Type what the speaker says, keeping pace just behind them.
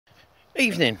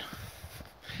Evening.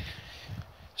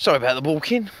 Sorry about the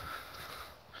walking.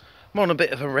 I'm on a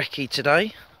bit of a recce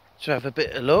today to have a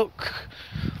bit of look.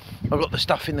 I've got the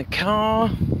stuff in the car,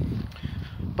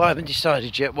 but I haven't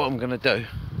decided yet what I'm going to do.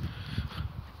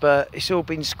 But it's all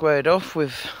been squared off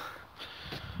with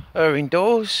her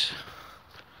indoors.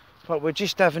 But we're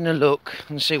just having a look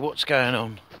and see what's going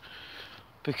on,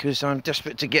 because I'm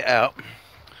desperate to get out.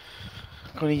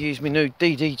 I'm going to use my new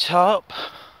DD tarp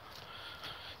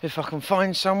if I can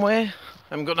find somewhere. I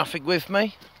haven't got nothing with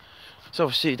me, so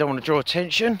obviously you don't want to draw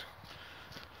attention.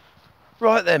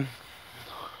 Right then,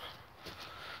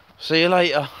 see you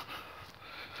later.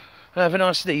 Have a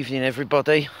nice evening,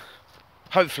 everybody.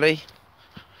 Hopefully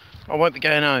I won't be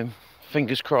going home,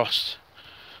 fingers crossed.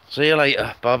 See you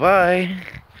later, bye bye.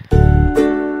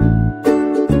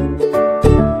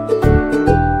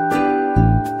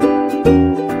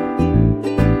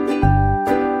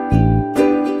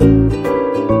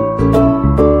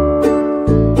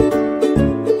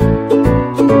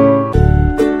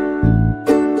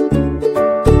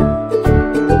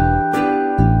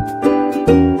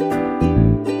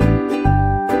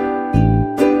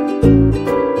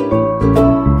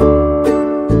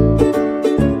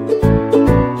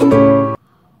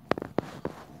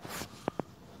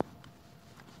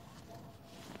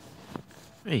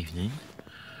 Evening.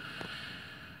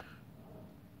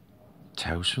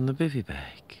 Tales from the bivvy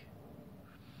bag.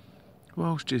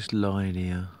 Whilst just lying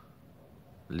here,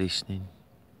 listening,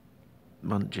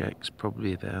 Muntjack's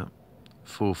probably about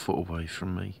 4 foot away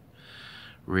from me,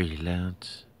 really loud.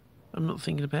 I'm not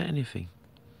thinking about anything,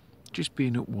 just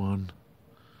being at one,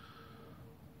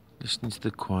 listening to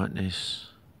the quietness,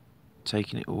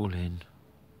 taking it all in.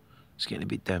 It's getting a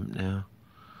bit damp now,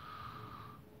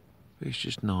 but it's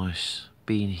just nice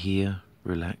being here,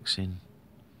 relaxing.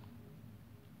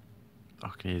 I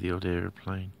can hear the odd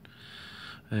aeroplane,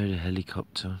 I heard a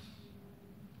helicopter,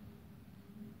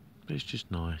 but it's just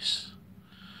nice.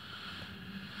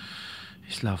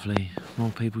 It's lovely. More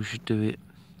people should do it.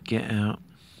 Get out,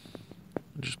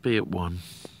 just be at one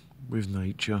with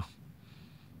nature.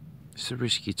 It's a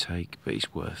risk you take, but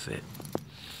it's worth it.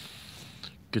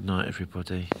 Good night,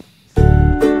 everybody.